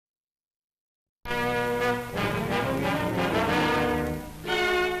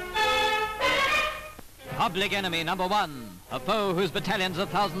Public enemy number one, a foe whose battalions are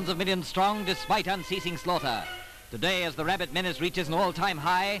thousands of millions strong despite unceasing slaughter. Today, as the rabbit menace reaches an all-time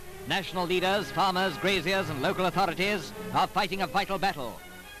high, national leaders, farmers, graziers and local authorities are fighting a vital battle.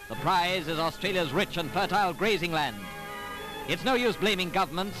 The prize is Australia's rich and fertile grazing land. It's no use blaming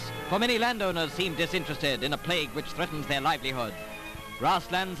governments, for many landowners seem disinterested in a plague which threatens their livelihood.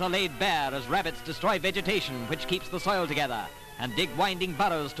 Grasslands are laid bare as rabbits destroy vegetation which keeps the soil together and dig winding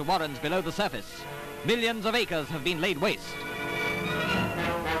burrows to warrens below the surface. Millions of acres have been laid waste.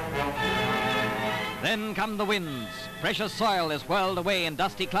 Then come the winds. Precious soil is whirled away in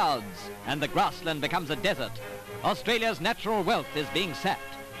dusty clouds, and the grassland becomes a desert. Australia's natural wealth is being sapped.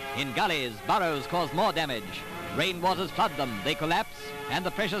 In gullies, burrows cause more damage. Rainwaters flood them, they collapse, and the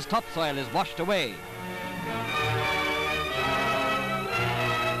precious topsoil is washed away.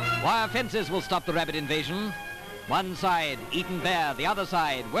 Wire fences will stop the rabbit invasion. One side eaten bare, the other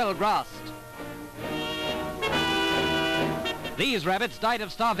side well grassed. These rabbits died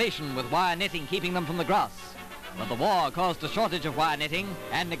of starvation with wire netting keeping them from the grass. But the war caused a shortage of wire netting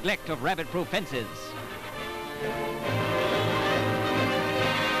and neglect of rabbit-proof fences.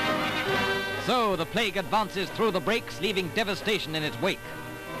 So the plague advances through the breaks, leaving devastation in its wake.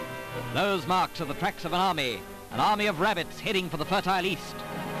 Those marks are the tracks of an army of rabbits heading for the fertile east.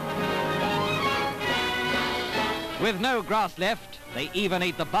 With no grass left, they even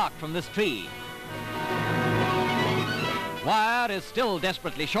ate the bark from this tree. Wire is still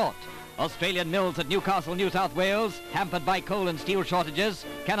desperately short. Australian mills at Newcastle, New South Wales, hampered by coal and steel shortages,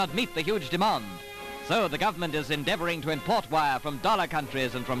 cannot meet the huge demand. So the government is endeavouring to import wire from dollar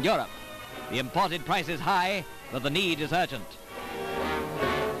countries and from Europe. The imported price is high, but the need is urgent.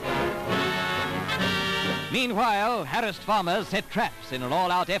 Meanwhile, harassed farmers set traps in an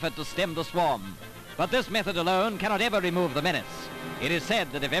all-out effort to stem the swarm. But this method alone cannot ever remove the menace. It is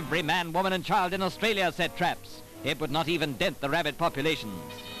said that if every man, woman and child in Australia set traps, it would not even dent the rabbit populations.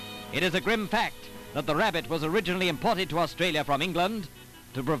 It is a grim fact that the rabbit was originally imported to Australia from England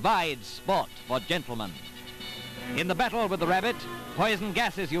to provide sport for gentlemen. In the battle with the rabbit, poison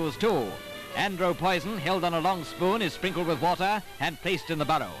gas is used too. Andro poison, held on a long spoon, is sprinkled with water and placed in the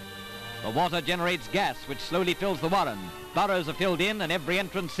burrow. The water generates gas which slowly fills the warren. Burrows are filled in and every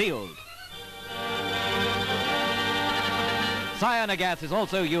entrance sealed. Cyanogas is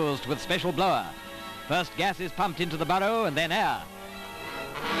also used with special blower. First gas is pumped into the burrow and then air.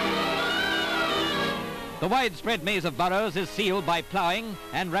 The widespread maze of burrows is sealed by ploughing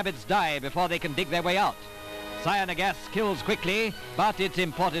and rabbits die before they can dig their way out. Cyanogas kills quickly, but it's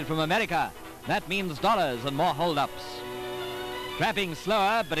imported from America. That means dollars and more hold-ups. Trapping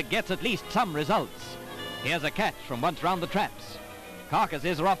slower, but it gets at least some results. Here's a catch from once round the traps.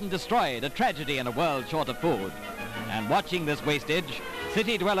 Carcasses are often destroyed, a tragedy in a world short of food. And watching this wastage,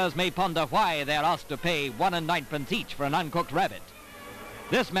 city dwellers may ponder why they're asked to pay 1 9p each for an uncooked rabbit.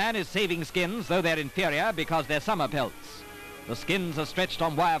 This man is saving skins, though they're inferior because they're summer pelts. The skins are stretched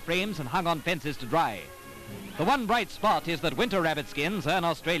on wire frames and hung on fences to dry. The one bright spot is that winter rabbit skins earn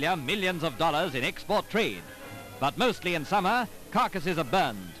Australia millions of dollars in export trade. But mostly in summer, carcasses are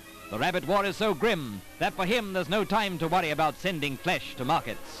burned. The rabbit war is so grim that for him there's no time to worry about sending flesh to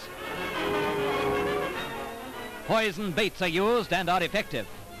markets. Poison baits are used and are effective.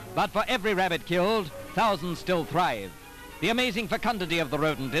 But for every rabbit killed, thousands still thrive. The amazing fecundity of the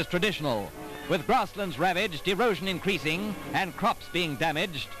rodent is traditional. With grasslands ravaged, erosion increasing, and crops being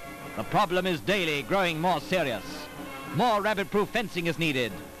damaged, the problem is daily growing more serious. More rabbit-proof fencing is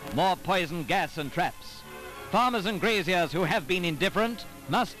needed, more poison gas and traps. Farmers and graziers who have been indifferent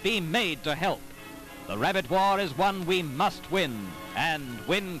must be made to help. The rabbit war is one we must win, and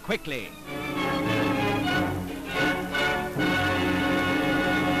win quickly.